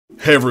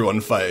Hey everyone,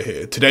 Fire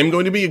here. Today I'm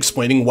going to be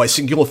explaining why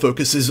Singular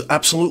Focus is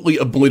absolutely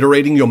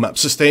obliterating your map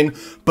sustain,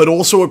 but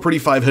also a pretty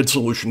five-head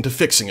solution to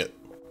fixing it.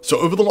 So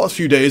over the last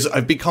few days,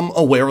 I've become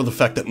aware of the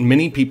fact that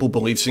many people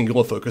believe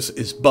Singular Focus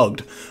is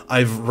bugged.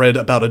 I've read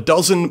about a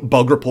dozen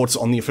bug reports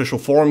on the official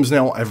forums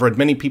now, I've read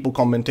many people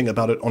commenting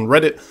about it on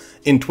Reddit,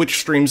 in Twitch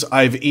streams,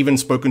 I've even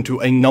spoken to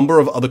a number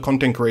of other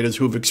content creators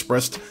who have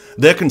expressed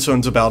their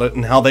concerns about it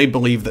and how they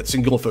believe that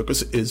Singular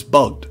Focus is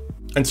bugged.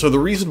 And so the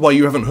reason why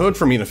you haven't heard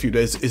from me in a few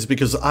days is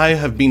because I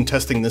have been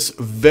testing this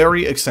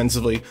very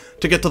extensively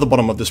to get to the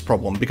bottom of this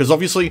problem, because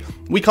obviously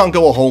we can't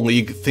go a whole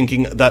league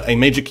thinking that a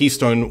major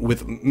keystone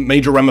with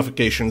major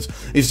ramifications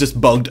is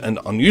just bugged and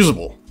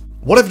unusable.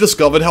 What I've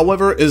discovered,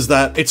 however, is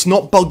that it's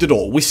not bugged at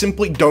all. We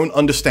simply don't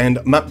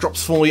understand map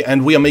drops fully,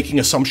 and we are making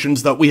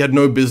assumptions that we had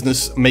no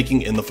business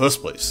making in the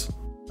first place.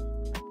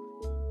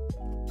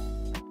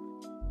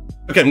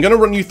 Okay, I'm going to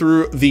run you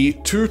through the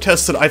two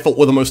tests that I thought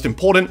were the most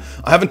important.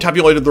 I haven't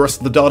tabulated the rest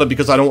of the data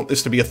because I don't want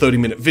this to be a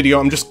 30-minute video.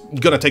 I'm just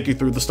going to take you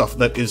through the stuff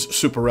that is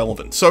super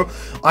relevant. So,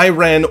 I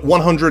ran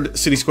 100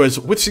 city squares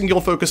with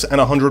Singular Focus and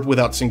 100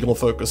 without Singular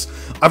Focus.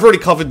 I've already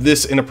covered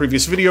this in a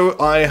previous video.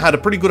 I had a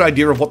pretty good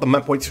idea of what the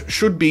map weights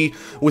should be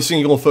with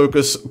Singular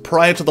Focus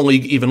prior to the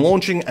league even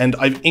launching, and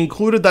I've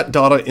included that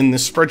data in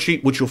this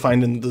spreadsheet, which you'll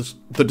find in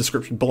the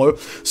description below.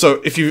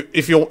 So, if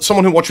you're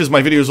someone who watches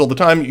my videos all the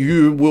time,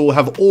 you will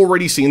have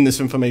already seen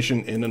this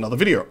information in another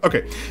video.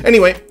 Okay,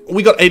 anyway,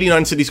 we got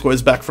 89 city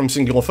squares back from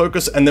Singular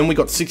Focus, and then we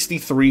got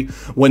 63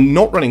 when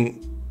not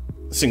running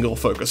Singular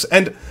Focus,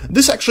 and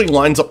this actually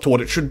lines up to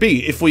what it should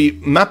be. If we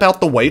map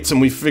out the weights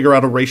and we figure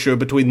out a ratio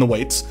between the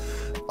weights,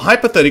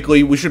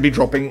 hypothetically, we should be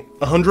dropping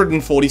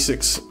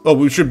 146, or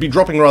we should be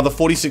dropping rather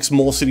 46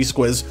 more city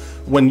squares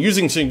when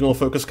using Singular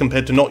Focus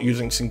compared to not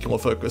using Singular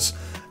Focus.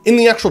 In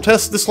the actual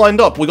test, this lined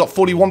up. We got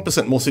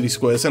 41% more city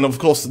squares, and of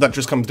course that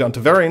just comes down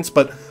to variance,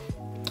 but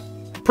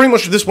pretty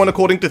much this went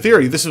according to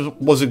theory. This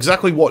was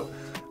exactly what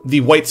the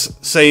weights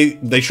say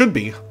they should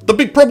be. The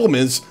big problem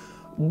is,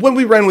 when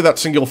we ran without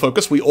Singular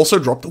Focus, we also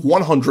dropped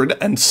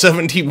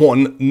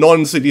 171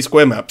 non-city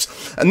square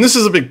maps. And this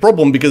is a big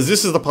problem because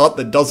this is the part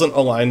that doesn't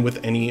align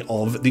with any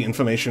of the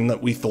information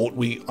that we thought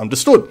we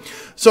understood.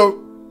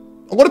 So,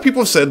 a lot of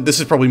people have said this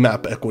is probably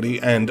map equity,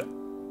 and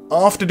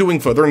after doing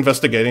further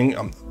investigating,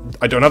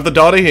 I don't have the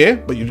data here,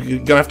 but you're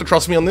gonna have to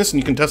trust me on this, and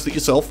you can test it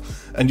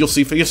yourself, and you'll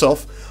see for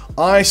yourself.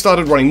 I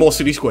started running more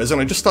city squares, and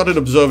I just started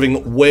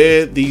observing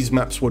where these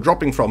maps were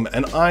dropping from,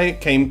 and I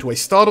came to a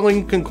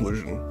startling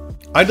conclusion.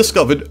 I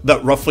discovered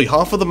that roughly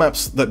half of the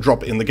maps that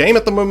drop in the game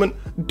at the moment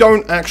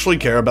don't actually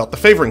care about the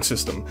favoring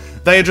system.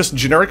 They are just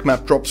generic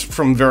map drops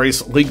from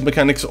various league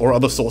mechanics or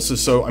other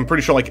sources, so I'm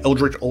pretty sure like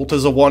Eldritch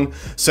Altars are one,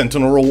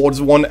 Sentinel Rewards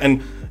are one,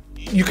 and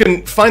you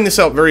can find this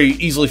out very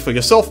easily for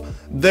yourself.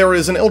 There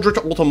is an Eldritch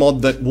Altar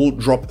mod that will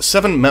drop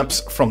 7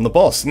 maps from the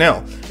boss.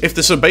 Now, if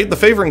this obeyed the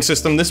favoring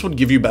system, this would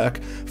give you back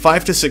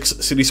 5 to 6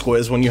 city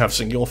squares when you have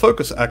Singular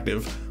Focus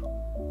active.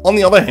 On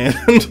the other hand,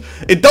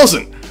 it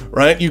doesn't,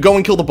 right? You go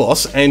and kill the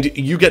boss, and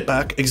you get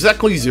back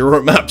exactly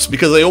 0 maps,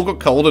 because they all got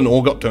culled and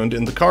all got turned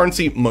into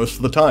currency most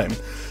of the time.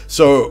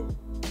 So,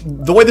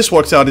 the way this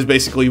works out is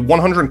basically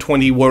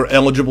 120 were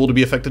eligible to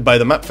be affected by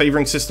the map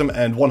favoring system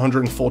and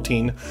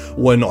 114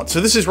 were not.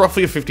 So this is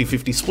roughly a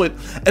 50-50 split,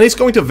 and it's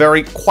going to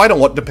vary quite a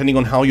lot depending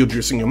on how you're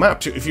juicing your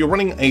map. If you're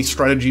running a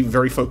strategy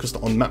very focused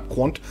on map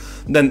quant,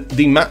 then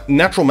the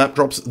natural map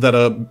drops that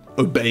are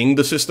obeying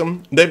the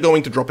system, they're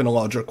going to drop in a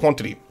larger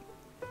quantity.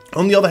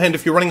 On the other hand,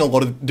 if you're running a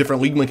lot of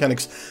different league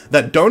mechanics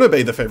that don't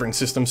obey the favoring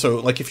system, so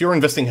like if you're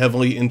investing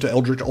heavily into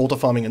Eldritch Altar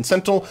farming and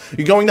Sentinel,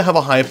 you're going to have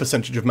a higher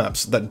percentage of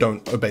maps that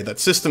don't obey that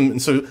system,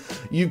 and so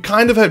you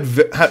kind of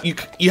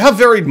you have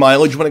varied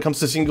mileage when it comes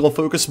to Singular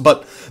Focus,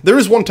 but there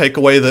is one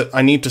takeaway that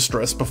I need to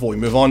stress before we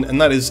move on,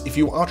 and that is, if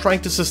you are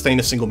trying to sustain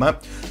a single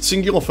map,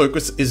 Singular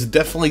Focus is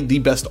definitely the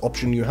best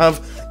option you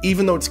have,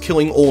 even though it's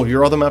killing all of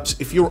your other maps.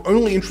 If you're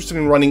only interested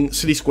in running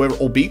City Square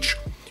or Beach,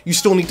 you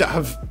still need to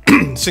have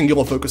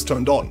Singular Focus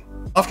turned on.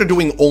 After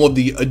doing all of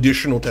the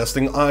additional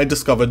testing, I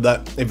discovered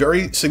that a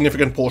very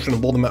significant portion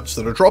of all the maps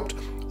that are dropped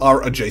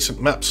are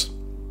adjacent maps.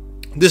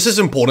 This is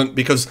important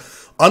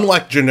because,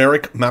 unlike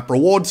generic map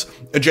rewards,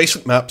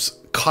 adjacent maps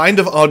kind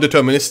of are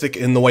deterministic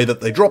in the way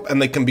that they drop,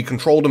 and they can be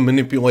controlled and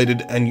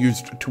manipulated and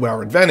used to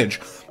our advantage.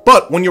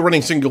 But when you're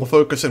running Singular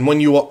Focus, and when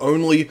you are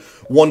only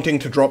wanting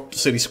to drop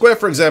City Square,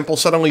 for example,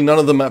 suddenly none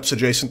of the maps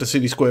adjacent to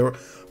City Square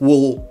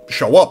will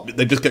show up.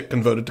 They just get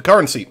converted to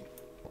currency.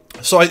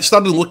 So I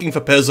started looking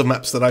for pairs of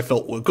maps that I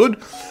felt were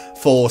good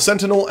for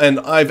Sentinel, and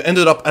I've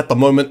ended up at the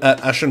moment at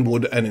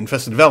Ashenwood and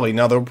Infested Valley.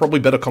 Now, there are probably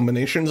better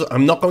combinations.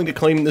 I'm not going to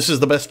claim this is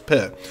the best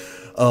pair.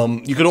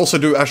 You could also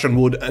do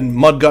Ashenwood and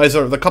Mudgeyser.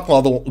 There are a couple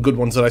other good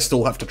ones that I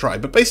still have to try,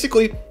 but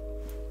basically,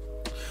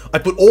 I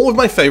put all of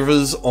my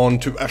favors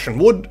onto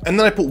Ashenwood, and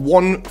then I put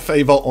one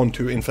favor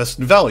onto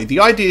Infested Valley. The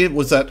idea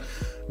was that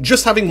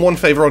just having one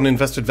favor on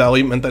invested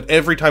value meant that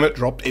every time it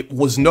dropped, it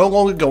was no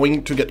longer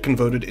going to get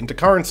converted into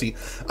currency.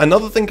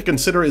 Another thing to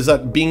consider is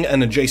that being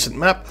an adjacent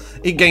map,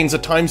 it gains a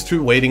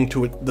 ×2 weighting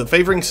to the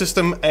favoring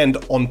system, and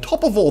on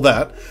top of all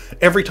that,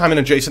 every time an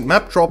adjacent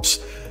map drops,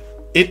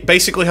 it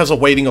basically has a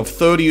weighting of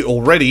 30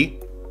 already,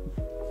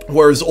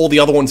 whereas all the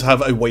other ones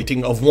have a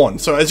weighting of 1.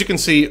 So as you can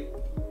see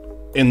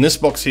in this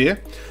box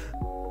here,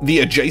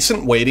 the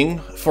adjacent weighting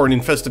for an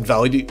infested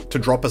valley to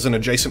drop as an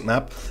adjacent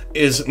map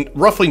is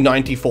roughly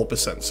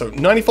 94%. So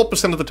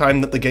 94% of the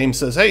time that the game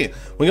says, hey,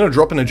 we're going to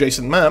drop an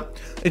adjacent map,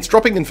 it's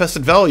dropping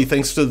infested valley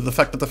thanks to the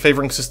fact that the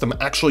favoring system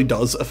actually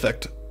does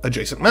affect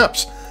adjacent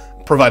maps,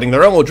 providing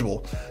they're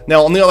eligible.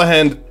 Now, on the other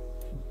hand,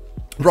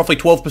 roughly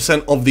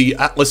 12% of the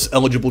Atlas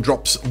eligible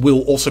drops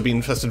will also be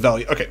infested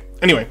valley. Okay,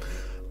 anyway.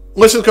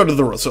 Let's just go to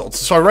the results.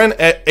 So I ran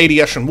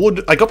 80 Ashen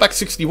Wood, I got back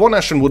 61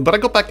 Ashen Wood, but I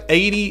got back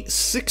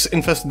 86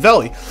 Infested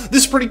Valley.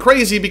 This is pretty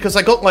crazy because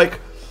I got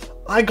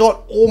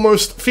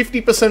almost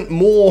 50%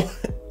 more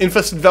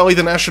Infested Valley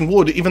than Ashen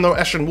Wood, even though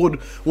Ashen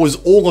Wood was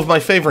all of my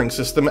favoring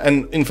system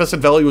and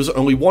Infested Valley was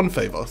only one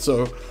favor.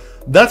 So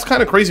that's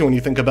kind of crazy when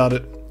you think about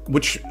it,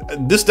 which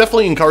this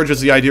definitely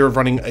encourages the idea of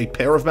running a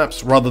pair of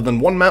maps rather than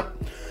one map.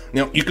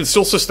 Now, you can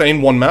still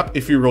sustain one map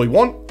if you really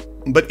want,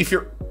 but if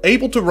you're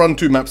able to run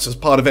 2 maps as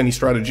part of any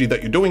strategy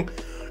that you're doing,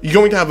 you're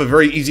going to have a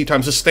very easy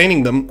time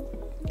sustaining them.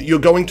 You're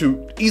going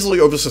to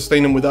easily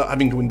over-sustain them without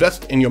having to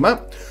invest in your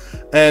map.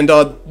 And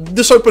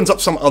this opens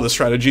up some other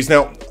strategies.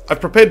 Now, I've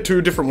prepared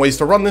 2 different ways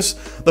to run this.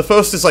 The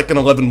first is like an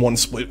 11-1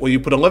 split, where you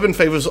put 11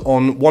 favors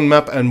on one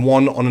map and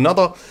 1 on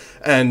another.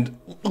 And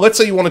let's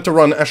say you wanted to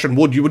run Ashen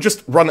Wood, you would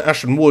just run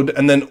Ashen Wood,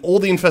 and then all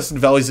the infested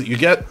valleys that you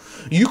get,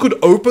 you could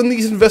open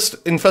these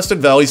infested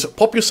valleys,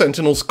 pop your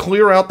sentinels,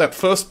 clear out that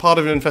first part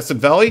of an infested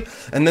valley,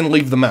 and then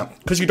leave the map.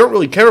 Because you don't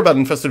really care about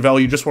infested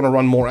valley, you just want to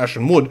run more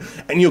Ashen Wood,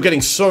 and you're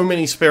getting so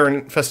many spare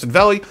infested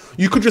valley,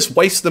 you could just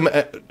waste them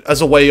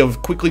as a way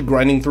of quickly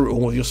grinding through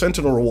all of your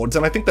sentinel rewards,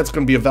 and I think that's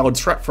going to be a valid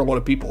strat for a lot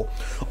of people.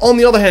 On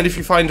the other hand, if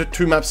you find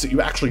 2 maps that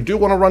you actually do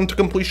want to run to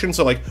completion,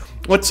 so like,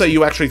 let's say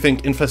you actually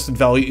think infested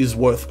valley is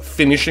worth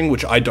finishing,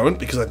 which I don't,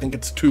 because I think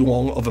it's too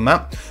long of a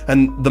map,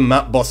 and the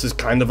map boss is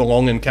kind of a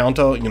long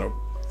encounter, you know,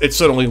 it's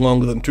certainly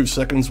longer than 2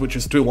 seconds, which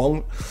is too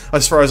long,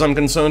 as far as I'm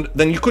concerned,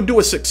 then you could do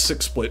a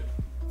 6-6 split.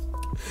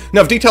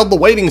 Now, I've detailed the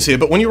weightings here,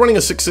 but when you're running a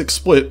 6-6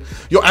 split,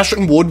 your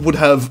Ashen Wood would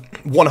have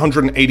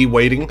 180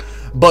 weighting,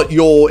 but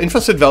your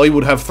Infested Valley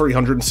would have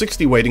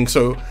 360 weighting,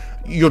 so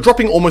you're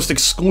dropping almost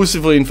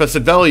exclusively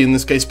Infested Valley in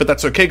this case, but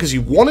that's okay, because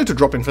you wanted to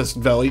drop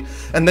Infested Valley,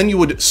 and then you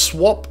would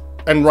swap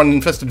and run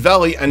Infested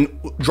Valley and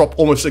drop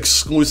almost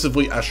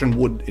exclusively Ashen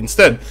Wood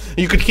instead.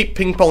 You could keep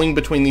ping-ponging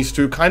between these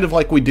 2, kind of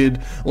like we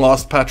did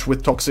last patch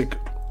with Toxic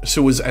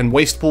Sewers and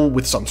Waste Pool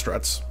with some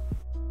strats.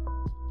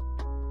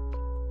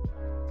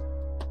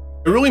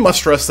 I really must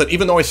stress that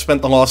even though I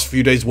spent the last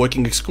few days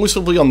working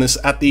exclusively on this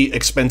at the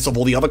expense of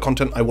all the other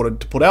content I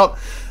wanted to put out,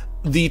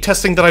 the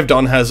testing that I've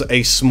done has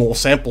a small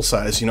sample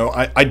size. You know,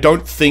 I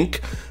don't think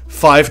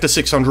 500 to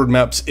 600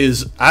 maps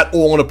is at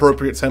all an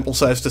appropriate sample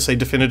size to say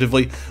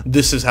definitively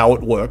this is how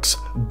it works,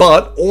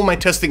 but all my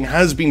testing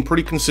has been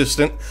pretty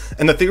consistent,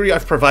 and the theory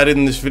I've provided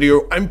in this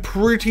video I'm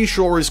pretty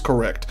sure is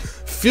correct.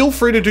 Feel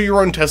free to do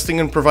your own testing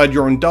and provide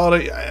your own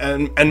data,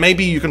 and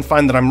maybe you can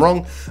find that I'm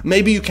wrong.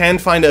 Maybe you can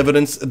find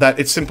evidence that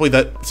it's simply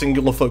that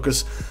Singular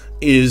Focus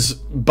is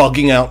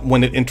bugging out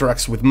when it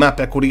interacts with map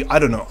equity. I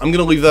don't know. I'm going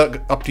to leave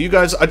that up to you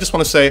guys. I just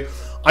want to say,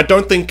 I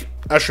don't think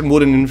Ashen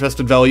Wood and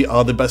Infested Valley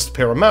are the best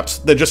pair of maps.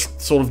 They're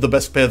just sort of the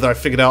best pair that I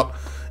figured out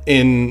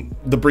in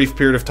the brief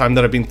period of time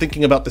that I've been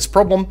thinking about this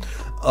problem.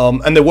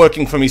 And they're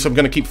working for me, so I'm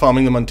going to keep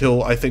farming them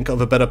until I think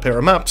of a better pair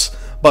of maps.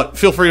 But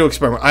feel free to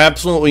experiment. I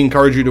absolutely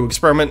encourage you to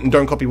experiment and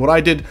don't copy what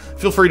I did.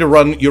 Feel free to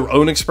run your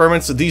own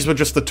experiments. These were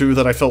just the 2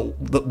 that I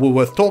felt that were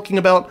worth talking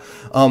about.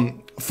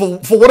 For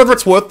whatever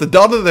it's worth, the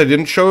data that I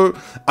didn't show,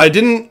 I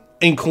didn't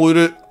include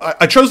it.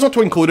 I chose not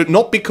to include it,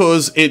 not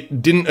because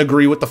it didn't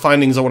agree with the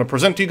findings I want to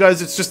present to you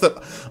guys. It's just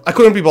that I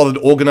couldn't be bothered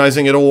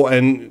organizing it all,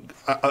 and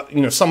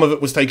you know, some of it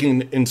was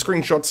taken in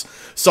screenshots,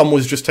 some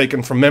was just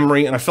taken from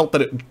memory, and I felt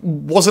that it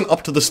wasn't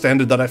up to the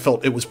standard that I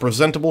felt it was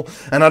presentable,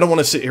 and I don't want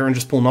to sit here and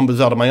just pull numbers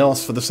out of my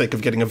ass for the sake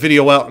of getting a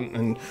video out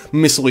and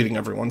misleading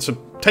everyone. So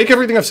take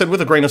everything I've said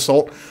with a grain of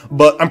salt,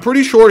 but I'm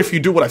pretty sure if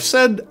you do what I've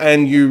said,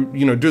 and you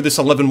know, do this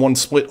 11-1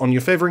 split on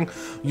your favoring,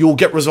 you'll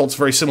get results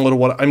very similar to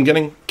what I'm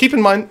getting. Keep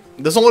in mind,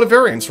 there's a lot of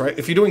variance, right?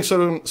 If you're doing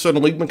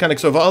certain league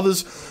mechanics over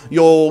others,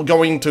 you're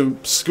going to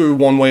skew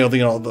one way or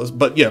the other.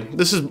 But yeah,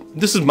 this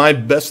is my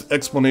best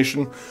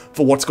explanation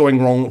for what's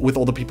going wrong with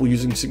all the people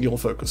using Singular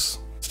Focus.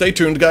 Stay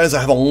tuned, guys.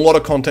 I have a lot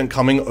of content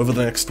coming over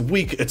the next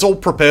week. It's all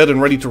prepared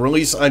and ready to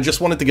release. I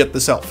just wanted to get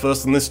this out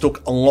first, and this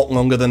took a lot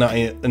longer than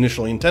I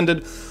initially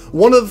intended.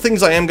 One of the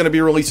things I am going to be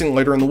releasing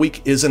later in the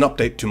week is an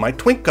update to my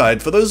Twink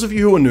Guide. For those of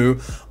you who are new,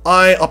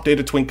 I update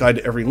a Twink Guide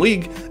every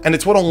league, and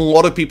it's what a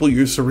lot of people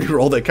use to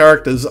reroll their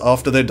characters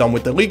after they're done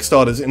with their league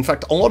starters. In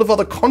fact, a lot of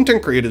other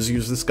content creators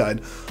use this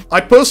guide.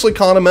 I personally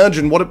can't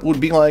imagine what it would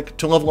be like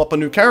to level up a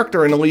new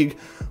character in a league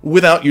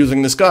without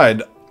using this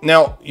guide.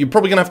 Now, you're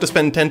probably going to have to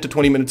spend 10 to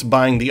 20 minutes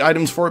buying the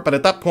items for it, but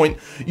at that point,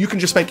 you can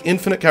just make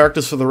infinite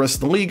characters for the rest of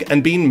the league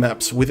and bean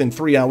maps within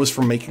 3 hours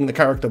from making the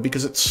character,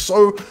 because it's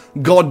so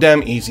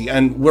goddamn easy.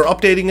 And we're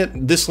updating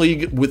it this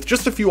league with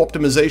just a few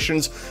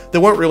optimizations. There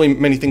weren't really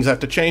many things I have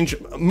to change,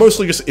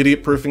 mostly just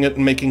idiot-proofing it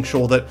and making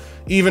sure that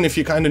even if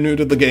you're kind of new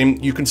to the game,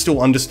 you can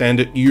still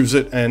understand it, use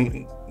it,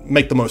 and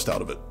make the most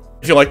out of it.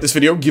 If you like this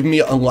video, give me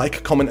a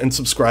like, comment, and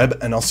subscribe,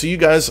 and I'll see you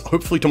guys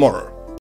hopefully tomorrow.